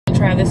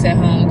Try this at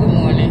home. Good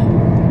morning.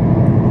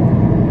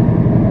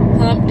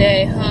 Hump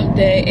day, hump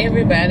day.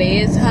 Everybody,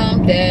 it's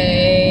hump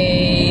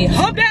day.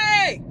 Hump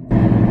day!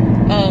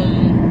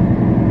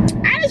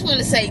 I just want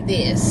to say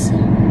this.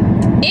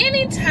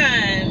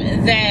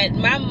 Anytime that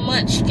my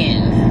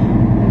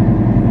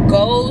munchkin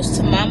goes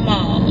to my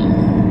mom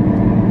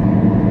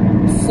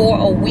for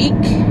a week,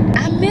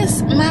 I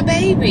miss my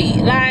baby.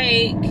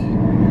 Like,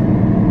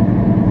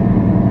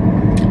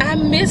 I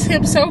miss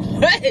him so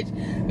much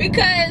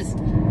because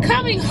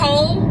coming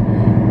home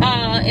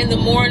in the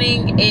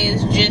morning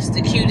is just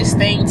the cutest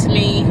thing to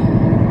me.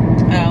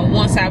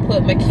 Once I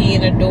put my key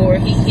in the door,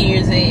 he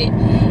hears it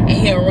and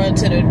he'll run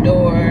to the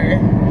door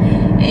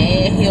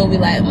and he'll be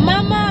like,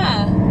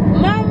 "Mama,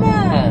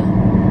 Mama."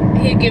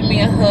 He'll give me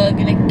a hug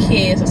and a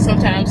kiss, or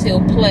sometimes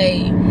he'll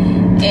play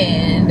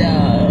and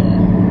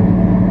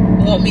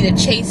want me to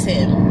chase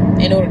him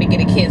in order to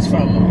get a kiss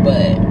from him.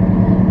 But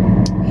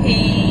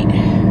he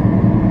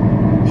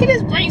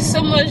just brings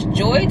so much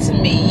joy to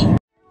me.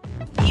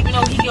 Even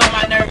though he get on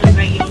my nerves and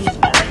I get on his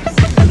nerves.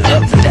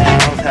 Ups and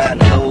downs, high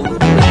and low,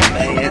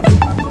 man.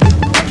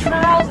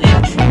 Trials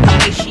and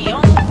tribulation.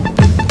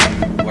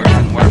 Worse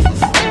and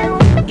worthless.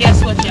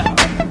 Guess what, y'all?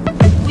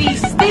 We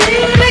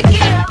still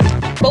together.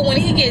 But when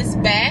he gets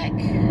back,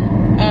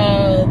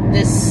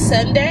 this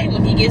Sunday,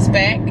 when he gets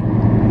back,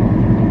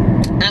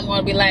 I'm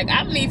gonna be like,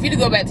 I need you to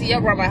go back to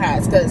your grandma's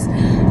house because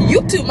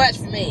you too much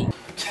for me.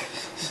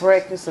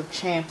 Breakfast of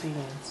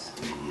champions.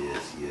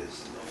 Yes,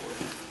 yes,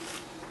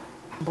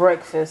 Lord.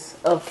 Breakfast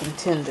of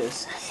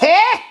contenders.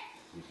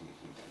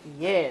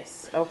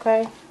 Yes,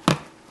 okay.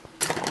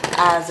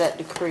 Eyes at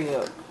the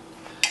crib.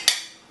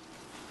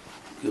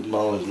 Good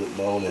morning, good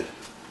morning.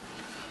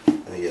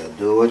 How y'all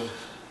doing?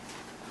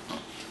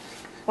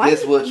 Why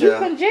Guess what, you y'all?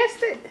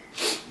 congested?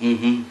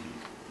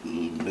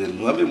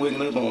 I've been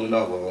waking up on and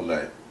off all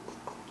night.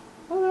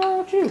 What's wrong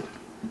with you?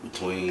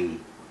 Between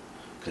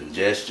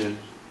congestion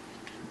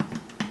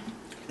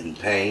and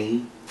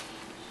pain.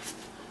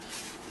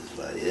 It's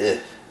like, yeah.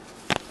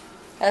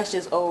 That's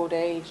just old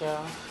age,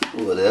 y'all.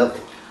 Whatever.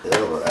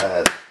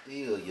 I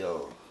still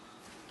young.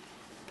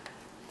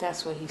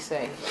 That's what he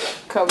say.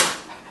 Come,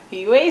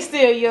 you ain't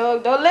still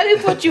young. Don't let me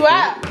put you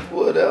out.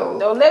 Whatever.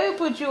 Don't let me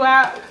put you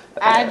out.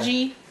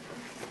 IG.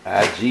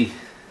 IG.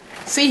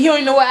 See, you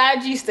don't even know what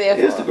IG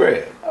stands for.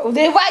 Instagram. Oh,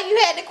 then why you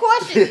had the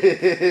question?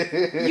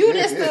 You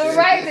just stood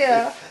right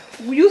there.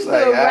 You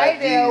stood Like right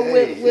IG, there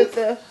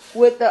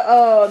with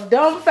the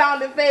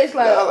dumbfounded face,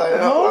 like.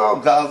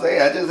 Cause hey,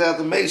 I just have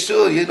to make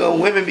sure,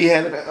 women be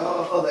having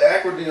other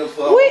acronyms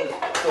for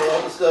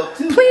other stuff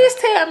too. Please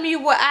tell me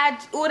what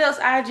else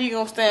IG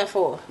gonna stand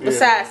for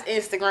besides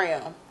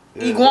Instagram.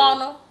 Yeah.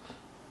 Iguana.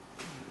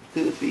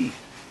 Could be.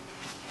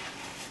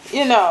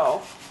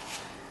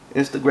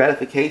 Instant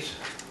gratification.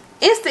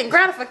 Instant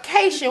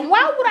gratification.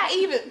 Why would I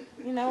even?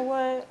 You know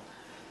what?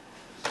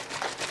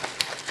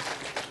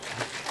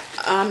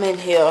 I'm in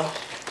here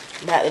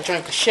about to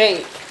drink a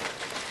shake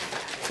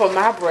for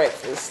my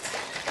breakfast.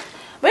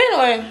 But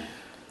anyway,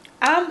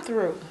 I'm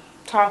through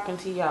talking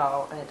to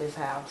y'all at this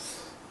house.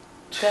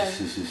 Okay?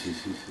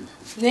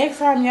 Next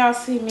time y'all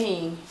see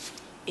me,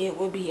 it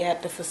will be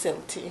at the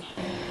facility.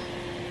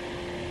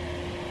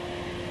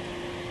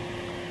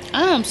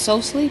 I am so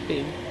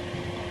sleepy.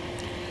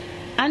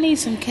 I need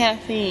some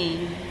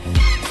caffeine.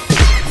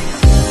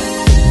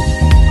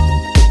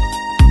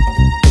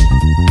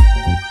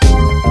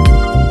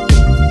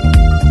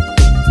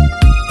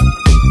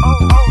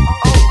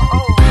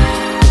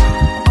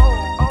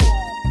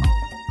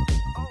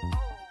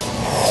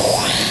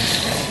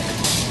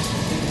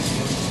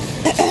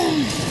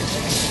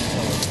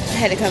 I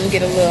had to come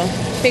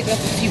pick up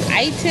a few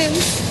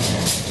items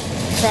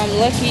from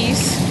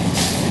Lucky's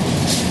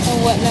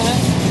and whatnot.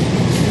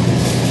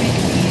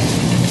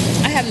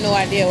 I have no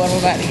idea what I'm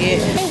about to get.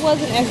 It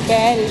wasn't as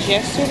bad as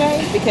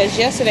yesterday because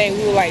yesterday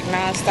we were like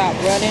non-stop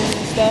running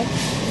and stuff.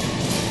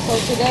 So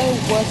today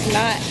was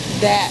not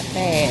that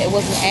bad. It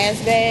wasn't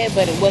as bad,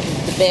 but it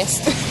wasn't the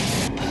best.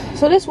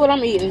 So this is what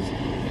I'm eating.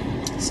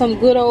 Some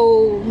good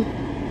old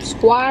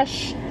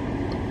squash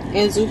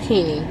and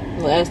zucchini,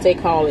 well, as they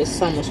call it,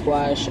 summer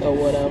squash or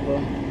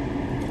whatever.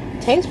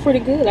 Tastes pretty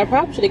good. I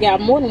probably should have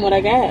got more than what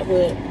I got,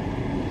 but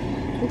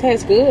it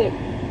tastes good.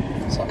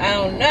 So I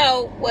don't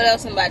know what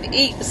else I'm about to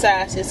eat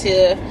besides this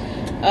here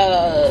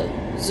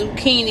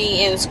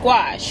zucchini and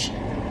squash.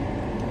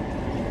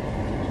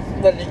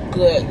 But it's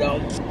good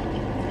though.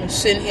 I'm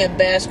sitting here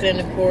basking in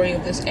the glory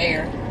of this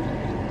air.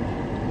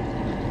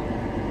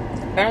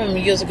 I remember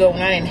years ago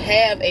when I didn't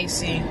have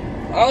AC.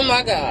 Oh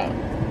my God.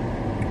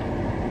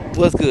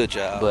 What's good,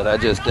 y'all? But I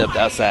just stepped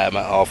outside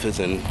my office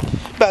and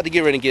about to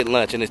get ready to get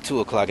lunch, and it's 2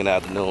 o'clock in the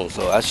afternoon,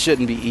 so I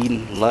shouldn't be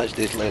eating lunch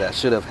this late. I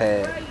should have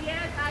had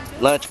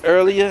lunch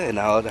earlier, and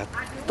I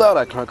thought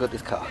I'd crunk up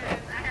this coffee.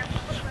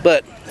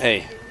 But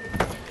hey,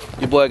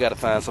 your boy got to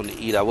find something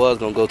to eat. I was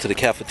gonna go to the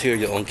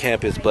cafeteria on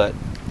campus, but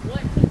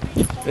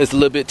it's a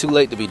little bit too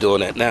late to be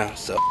doing that now.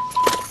 So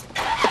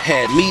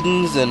had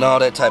meetings and all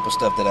that type of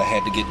stuff that I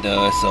had to get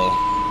done. So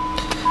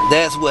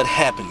that's what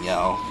happened,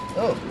 y'all.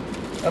 Oh,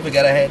 I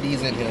forgot I had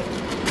these in here.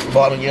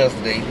 Bought them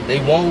yesterday. They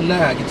won't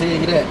now, I can tell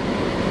you that.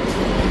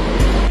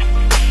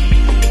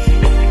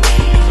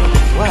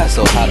 Why it's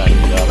so hot out here,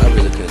 y'all? I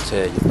really couldn't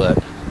tell you, but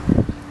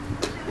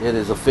it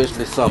is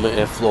officially summer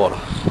in Florida.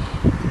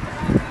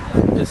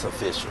 It's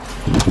official.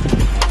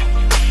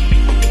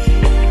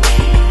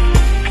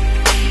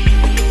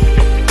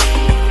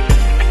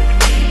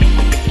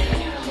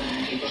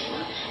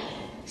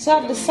 So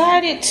I've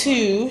decided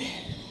to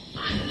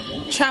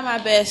try my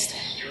best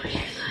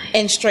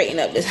and straighten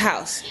up this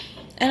house.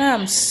 And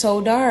I'm so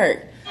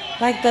dark.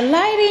 Like the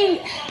lighting,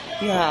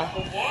 yeah,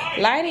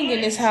 lighting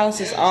in this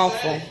house is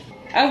awful.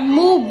 I've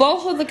moved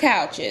both of the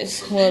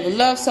couches. Well, the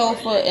love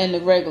sofa and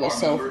the regular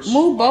sofa.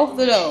 Moved both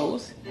of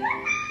those.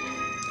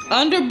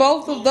 Under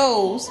both of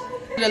those,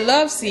 the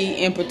love seat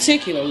in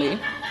particularly,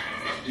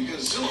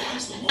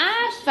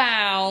 I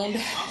found,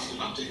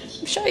 I'll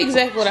show you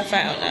exactly what I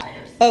found now,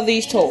 of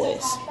these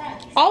toys.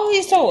 All of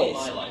these toys.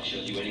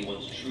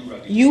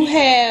 You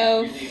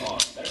have,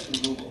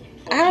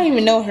 I don't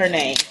even know her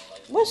name.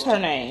 What's her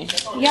name?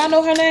 Y'all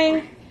know her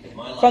name?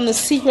 From The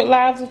Secret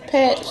Lives of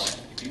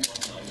Pets.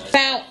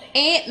 Found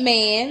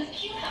Ant-Man.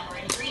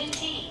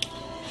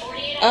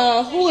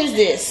 Who is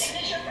this?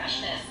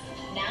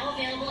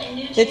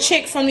 The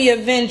chick from the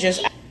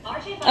Avengers.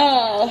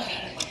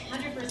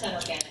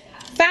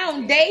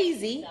 Found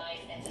Daisy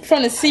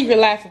from The Secret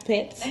Life of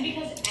Pets.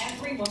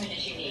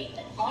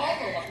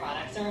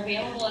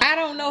 I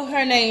don't know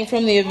her name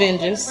from the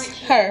Avengers.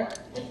 Her.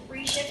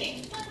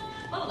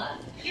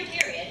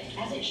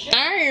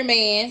 Iron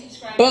Man.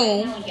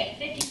 Boom.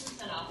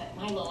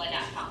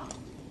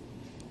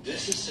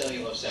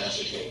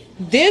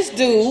 This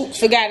dude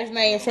forgot his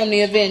name from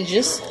the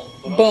Avengers.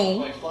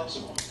 Boom.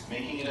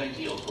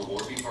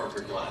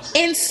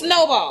 And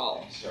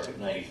Snowball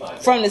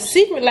from The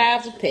Secret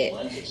Lives of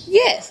Pets.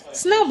 Yes,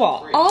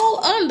 Snowball.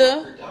 All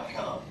under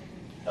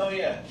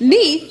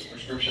neath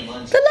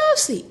the love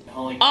seat.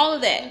 All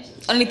of that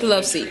underneath the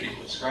love seat.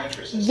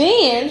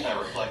 Then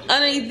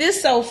underneath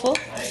this sofa,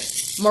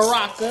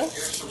 Maraca,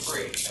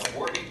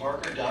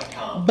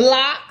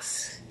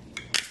 blocks,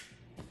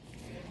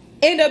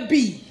 and a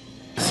bee.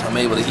 So I'm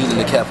able to eat in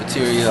the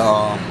cafeteria.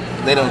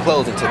 They don't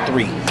close until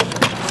 3.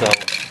 So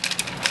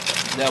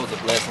that was a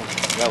blessing.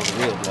 That was a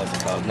real blessing.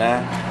 Cause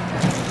now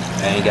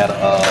I ain't gotta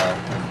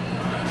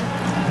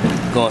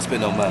go and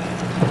spend no money.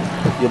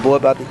 Your boy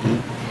about to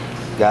eat.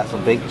 Got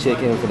some baked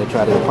chicken. Gonna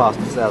try the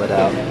pasta salad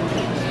out.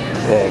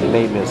 And he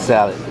made me a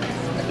salad.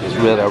 It's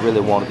really, I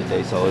really wanted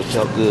today, so it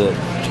felt good.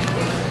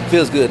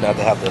 Feels good not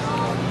to have to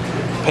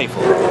pay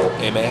for it.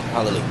 Amen.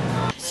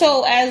 Hallelujah.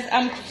 So as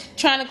I'm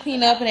trying to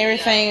clean up and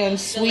everything and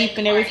sweep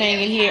and everything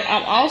in here,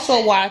 I'm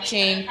also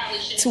watching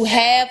To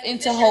Have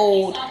and to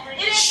Hold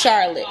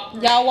Charlotte.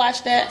 Y'all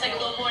watch that?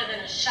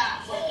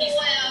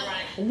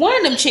 One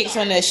of them chicks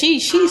on there,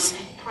 she's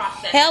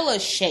hella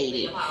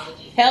shady.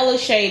 Hella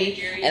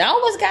shady. And I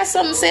always got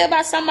something to say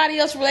about somebody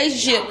else's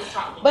relationship,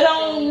 but I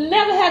don't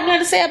never have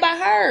nothing to say about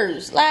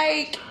hers.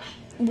 Like,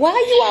 why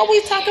you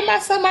always talking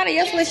about somebody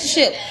else's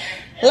relationship?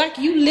 Like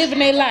you living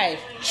their life.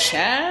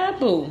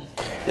 Chaboo.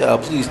 Yeah,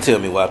 please tell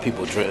me why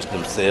people dress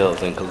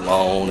themselves in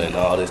cologne and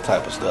all this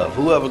type of stuff.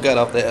 Whoever got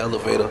off that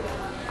elevator,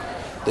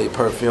 they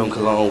perfume,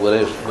 cologne,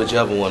 whatever,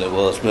 whichever one it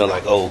was, smell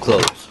like old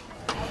clothes.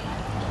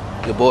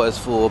 Your boy is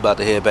full, about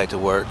to head back to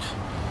work.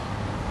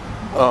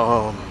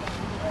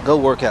 Go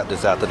work out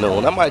this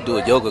afternoon. I might do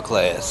a yoga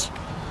class.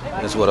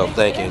 That's what I'm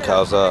thinking,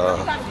 cause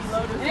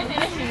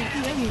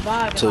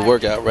to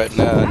work out right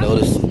now, I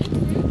notice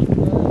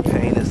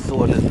pain and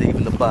soreness deep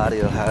in the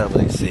body, or however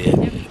they say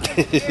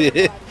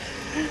it.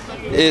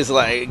 It's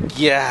like,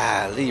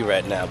 golly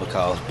right now,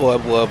 because boy,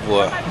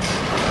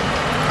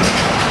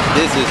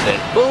 this is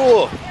that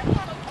bull.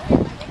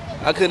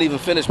 I couldn't even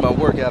finish my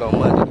workout on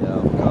Monday,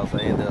 y'all, because I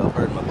ended up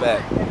hurting my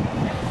back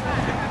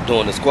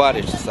doing the squat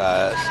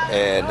exercise,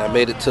 and I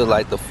made it to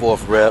like the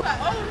 4th rep,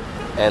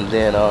 and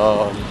then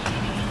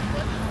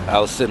I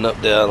was sitting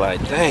up there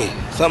like, dang,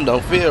 something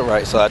don't feel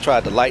right. So I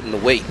tried to lighten the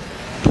weight,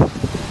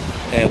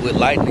 and with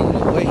lightening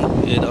the weight,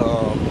 it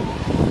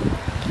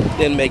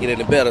didn't make it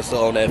any better.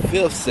 So on that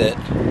 5th set,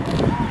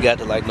 got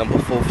to like number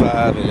 4,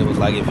 5, and it was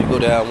like, if you go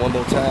down one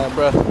more time,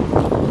 bruh,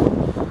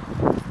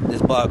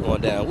 this bar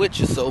going down with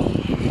you. So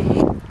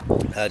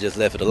I just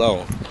left it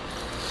alone.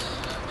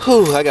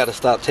 Whew, I gotta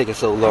stop taking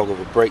so long of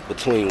a break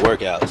between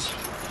workouts.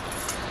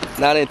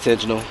 Not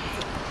intentional,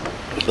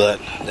 but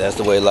that's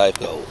the way life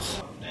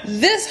goes.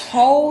 This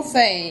whole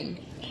thing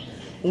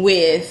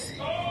with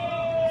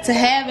To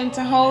Have and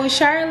to Hold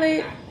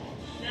Charlotte,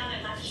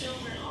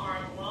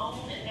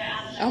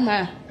 oh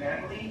my,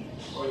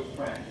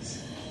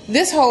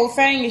 this whole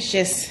thing is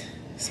just,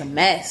 it's a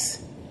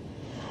mess.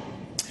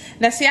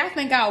 Now see, I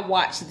think I'll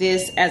watch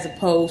this as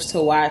opposed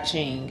to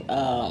watching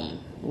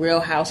Real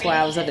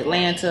Housewives of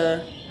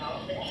Atlanta.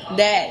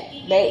 That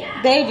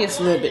they just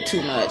a little bit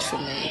too much for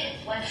me.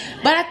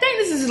 But I think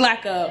this is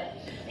like a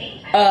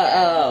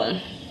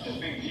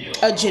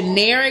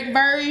generic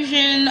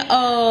version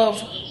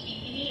of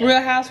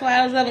Real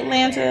Housewives of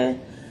Atlanta.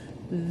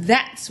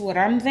 That's what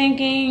I'm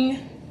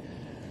thinking.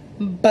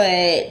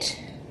 but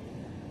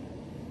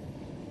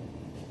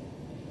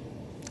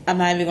I'm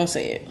not even gonna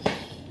say it.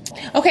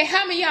 Okay,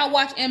 how many of y'all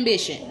watch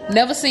Ambition?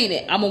 Never seen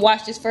it. I'm gonna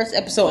watch this first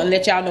episode and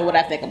let y'all know what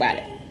I think about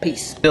it.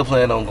 Peace. Still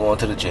planning on going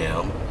to the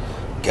gym.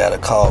 Gotta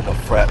call my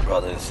frat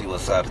brother and see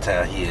what side of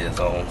town he is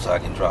on, so I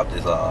can drop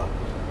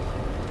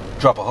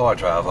a hard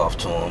drive off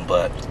to him.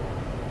 But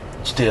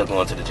still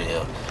going to the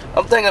gym.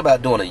 I'm thinking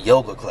about doing a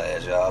yoga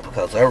class, y'all,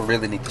 because I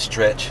really need to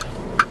stretch.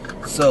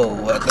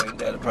 So I think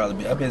that'll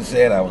probably be. I've been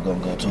saying I was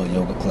gonna go to a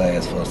yoga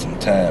class for some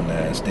time now,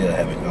 and still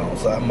haven't gone.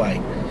 So I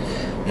might,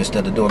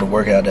 instead of doing the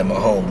workout that my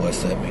homeboy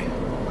sent me,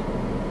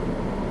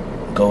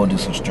 go and do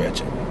some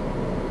stretching,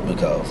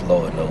 because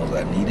Lord knows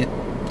I need it.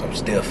 I'm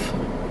stiff,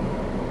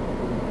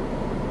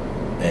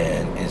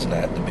 and it's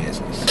not the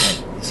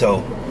business.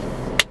 So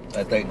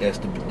I think that's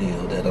the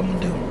deal that I'm gonna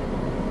do.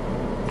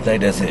 I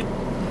think that's it.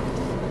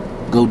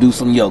 Go do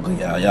some yoga,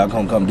 y'all. Y'all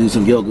gonna come do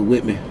some yoga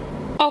with me?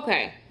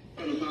 Okay.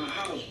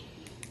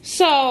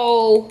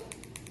 So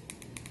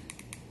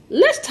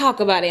let's talk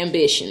about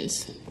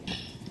ambitions.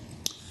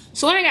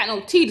 So I ain't got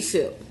no tea to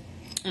sip.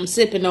 I'm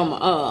sipping on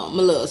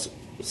my little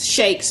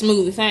shake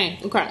smoothie thing.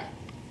 Okay.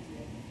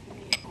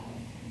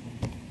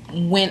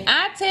 When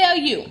I tell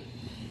you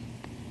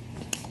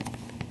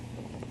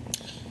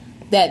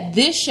that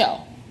this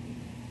show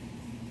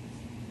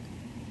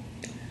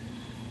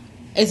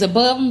is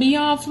above and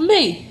beyond for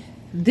me,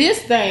 this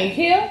thing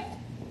here,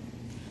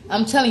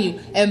 I'm telling you,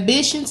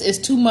 ambitions is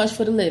too much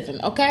for the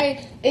living,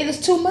 okay? It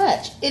is too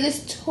much. It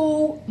is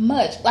too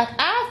much. Like,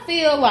 I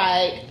feel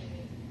like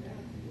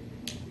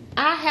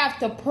I have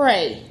to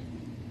pray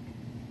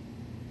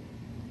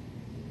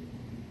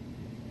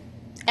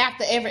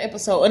after every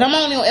episode. And I'm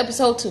only on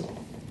episode 2.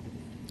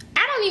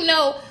 I don't even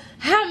know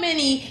how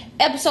many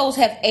episodes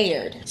have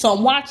aired. So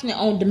I'm watching it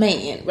on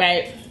demand,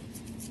 right?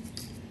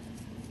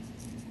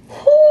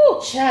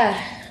 Whoo, child.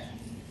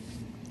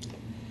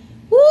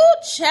 Woo,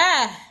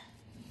 child.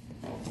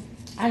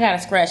 I gotta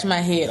scratch my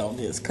head on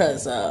this,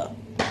 cause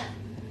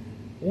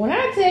when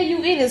I tell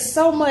you it is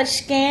so much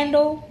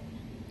scandal,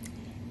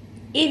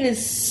 it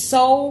is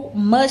so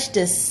much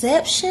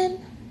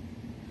deception,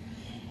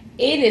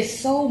 it is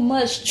so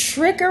much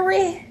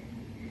trickery,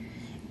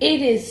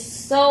 it is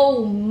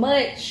so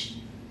much,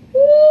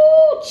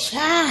 woo,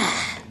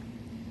 child.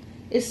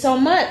 It's so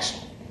much.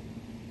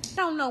 I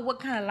don't know what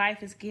kind of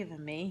life it's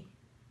giving me.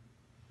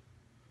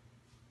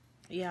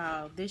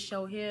 Y'all, this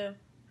show here,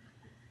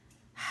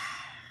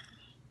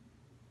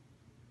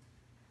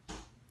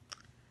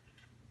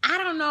 I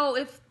don't know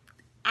if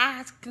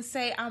I can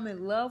say I'm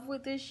in love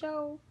with this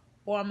show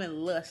or I'm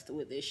in lust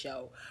with this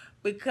show,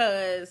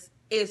 because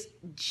it's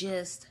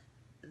just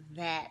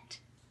that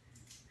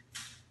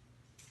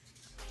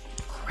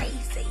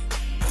crazy.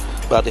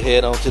 About to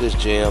head on to this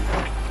gym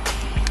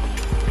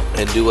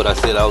and do what I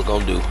said I was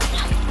gonna do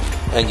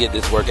and get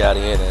this workout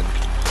in and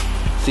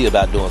see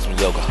about doing some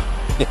yoga.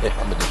 I'm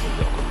gonna do some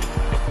yoga.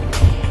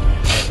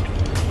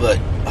 But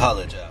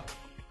holla at y'all.